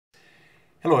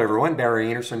Hello everyone, Barry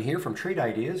Anderson here from Trade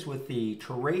Ideas with the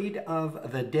trade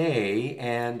of the day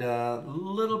and a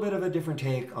little bit of a different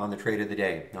take on the trade of the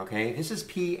day. Okay, this is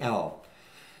PL.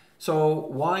 So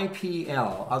why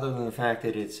PL other than the fact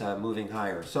that it's moving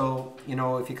higher? So,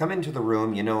 if you come into the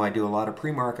room, I do a lot of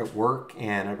pre-market work,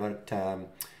 and about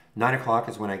 9 o'clock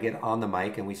is when I get on the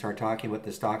mic and we start talking about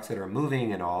the stocks that are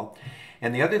moving and all.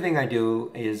 And the other thing I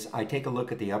do is I take a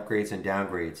look at the upgrades and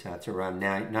downgrades. That's around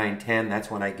 9:10.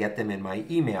 That's when I get them in my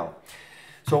email.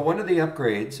 So one of the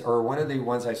upgrades, or one of the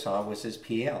ones I saw, was this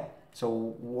PL. So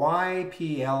why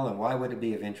PL and why would it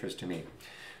be of interest to me?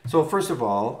 So first of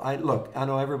all, I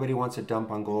know everybody wants to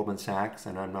dump on Goldman Sachs,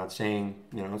 and I'm not saying,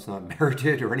 it's not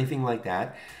merited or anything like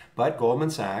that, but Goldman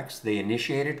Sachs, they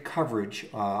initiated coverage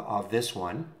of this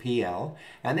one, PL,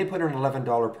 and they put an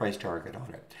 $11 price target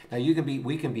on it. Now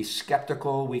we can be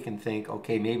skeptical, we can think,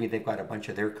 okay, maybe they've got a bunch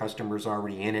of their customers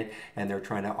already in it and they're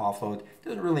trying to offload.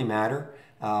 Doesn't really matter.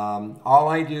 All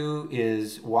I do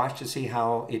is watch to see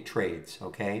how it trades,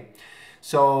 okay?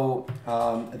 So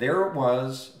there it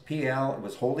was, PL. It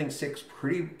was holding 6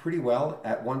 pretty well.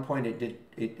 At one point,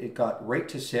 it got right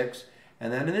to 6,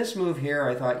 and then in this move here,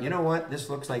 I thought, you know what, this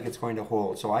looks like it's going to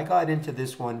hold. So I got into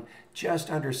this one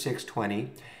just under 620,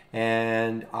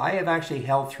 and I have actually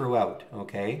held throughout.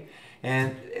 Okay,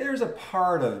 and there's a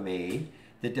part of me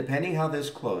that depending how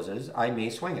this closes, I may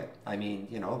swing it. I mean,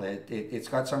 it's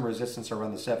got some resistance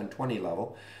around the 720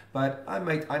 level, but I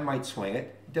might swing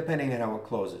it depending on how it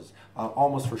closes.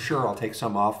 Almost for sure I'll take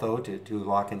some off though to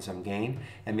lock in some gain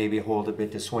and maybe hold a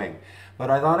bit to swing. But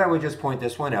I thought I would just point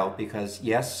this one out because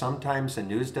yes, sometimes the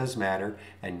news does matter,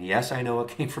 and yes, I know it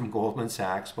came from Goldman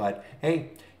Sachs, but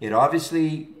hey, it's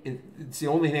the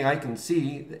only thing I can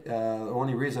see, the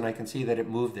only reason I can see that it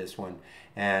moved this one.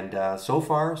 And so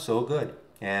far, so good.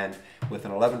 And with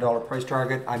an $11 price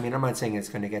target, I mean, I'm not saying it's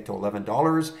going to get to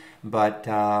 $11, but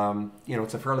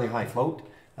it's a fairly high float.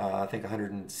 I think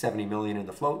 170 million in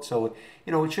the float. So,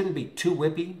 it shouldn't be too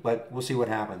whippy, but we'll see what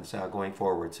happens going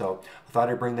forward. So I thought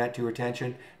I'd bring that to your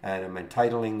attention, and I'm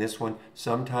entitling this one,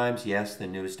 Sometimes, Yes, the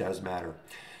News Does Matter.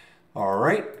 All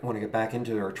right, I want to get back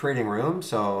into our trading room.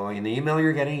 So in the email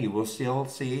you're getting, you will still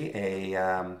see a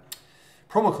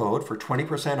promo code for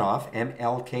 20% off,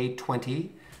 MLK20,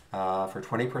 for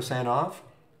 20% off.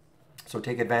 So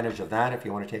take advantage of that if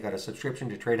you want to take out a subscription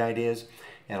to Trade Ideas.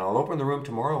 And I'll open the room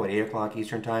tomorrow at 8 o'clock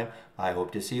Eastern Time. I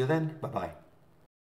hope to see you then. Bye-bye.